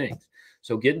 all good things.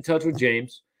 So get in touch with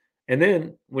James. And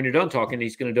then when you're done talking,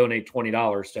 he's going to donate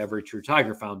 $20 to Every True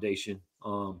Tiger Foundation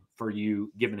for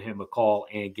you giving him a call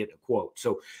and get a quote.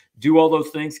 So do all those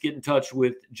things. Get in touch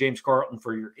with James Carlton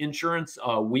for your insurance.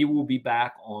 We will be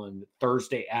back on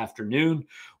Thursday afternoon.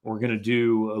 We're going to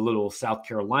do a little South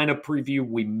Carolina preview.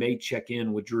 We may check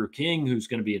in with Drew King, who's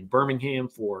going to be in Birmingham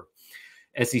for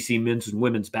SEC men's and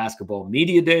women's basketball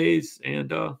media days.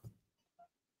 And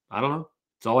I don't know.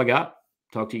 That's all I got.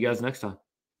 Talk to you guys next time.